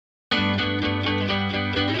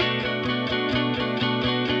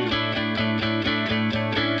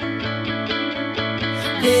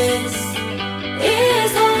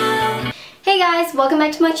guys, welcome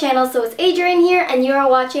back to my channel. So it's Adrienne here and you are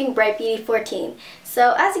watching Bright Beauty 14.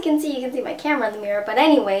 So as you can see my camera in the mirror, but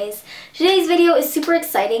anyways, today's video is super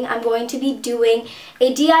exciting. I'm going to be doing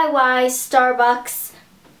a DIY Starbucks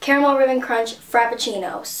Caramel Ribbon Crunch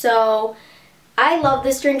Frappucino. So I love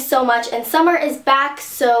this drink so much and summer is back,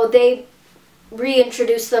 so they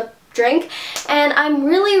reintroduced the drink and I'm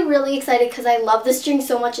really excited because I love this drink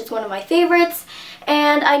so much. It's one of my favorites.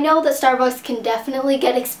 And I know that Starbucks can definitely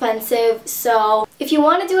get expensive, so if you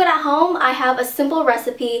want to do it at home, I have a simple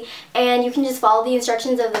recipe and you can just follow the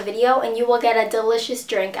instructions of the video and you will get a delicious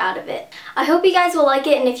drink out of it. I hope you guys will like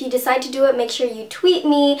it, and if you decide to do it, make sure you tweet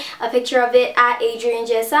me a picture of it at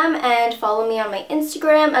adriennegsm and follow me on my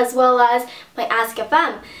Instagram as well as my Ask a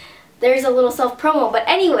Femme. There's a little self-promo, but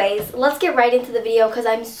anyways, let's get right into the video because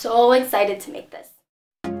I'm so excited to make this.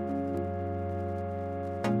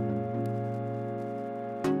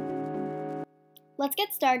 Let's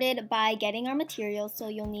get started by getting our materials. So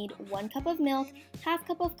you'll need 1 cup of milk, half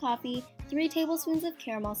cup of coffee, 3 tablespoons of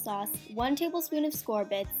caramel sauce, 1 tablespoon of score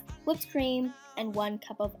bits, whipped cream, and 1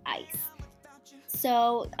 cup of ice.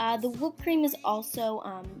 So the whipped cream is also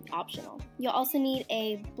optional. You'll also need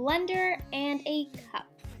a blender and a cup.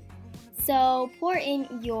 So pour in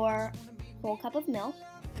your whole cup of milk.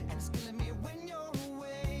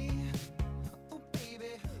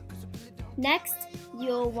 Next,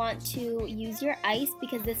 you'll want to use your ice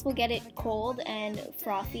because this will get it cold and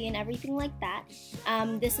frothy and everything like that.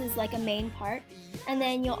 This is like a main part. And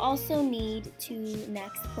then you'll also need to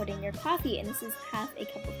next put in your coffee, and this is half a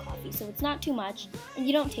cup of coffee. So it's not too much and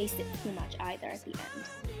you don't taste it too much either at the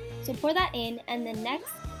end. So pour that in, and then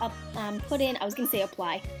next put in, I was going to say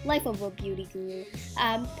apply, life of a beauty guru.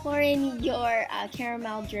 Pour in your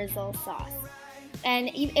caramel drizzle sauce.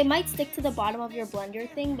 And it might stick to the bottom of your blender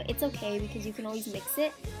thing, but it's okay because you can always mix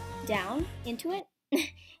it down into it.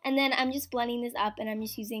 And then I'm just blending this up, and I'm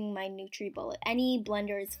just using my NutriBullet. Any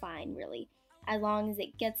blender is fine, really, as long as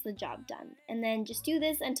it gets the job done. And then just do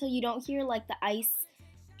this until you don't hear like the ice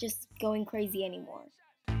just going crazy anymore.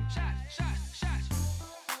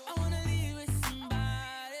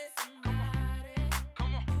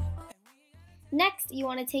 Next, you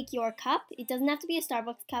want to take your cup. It doesn't have to be a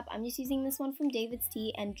Starbucks cup. I'm just using this one from David's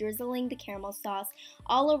Tea and drizzling the caramel sauce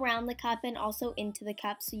all around the cup and also into the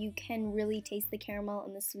cup so you can really taste the caramel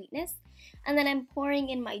and the sweetness. And then I'm pouring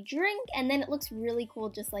in my drink, and then it looks really cool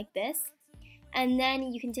just like this. And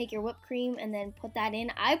then you can take your whipped cream and then put that in.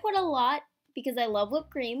 I put a lot because I love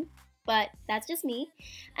whipped cream, but that's just me.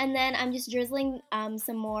 And then I'm just drizzling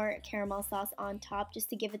some more caramel sauce on top just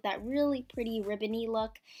to give it that really pretty ribbony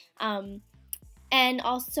look. And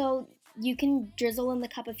also, you can drizzle in the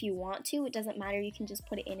cup if you want to. It doesn't matter. You can just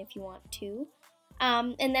put it in if you want to.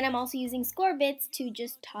 And then I'm also using score bits to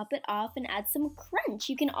just top it off and add some crunch.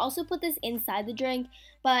 You can also put this inside the drink,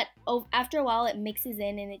 but after a while it mixes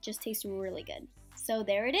in and it just tastes really good. So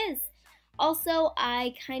there it is. Also,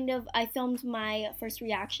 I filmed my first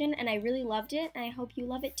reaction and I really loved it, and I hope you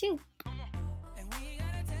love it too.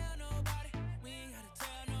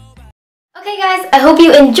 Okay guys, I hope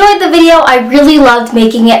you enjoyed the video. I really loved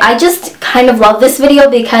making it. I just kind of love this video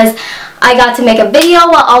because I got to make a video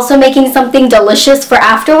while also making something delicious for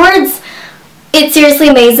afterwards. It's seriously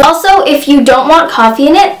amazing. Also, if you don't want coffee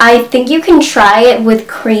in it, I think you can try it with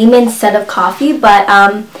cream instead of coffee, but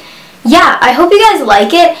yeah, I hope you guys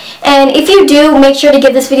like it, and if you do, make sure to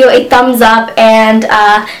give this video a thumbs up and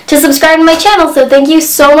to subscribe to my channel. So thank you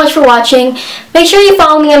so much for watching. Make sure you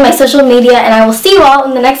follow me on my social media, and I will see you all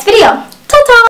in the next video. Ta-ta!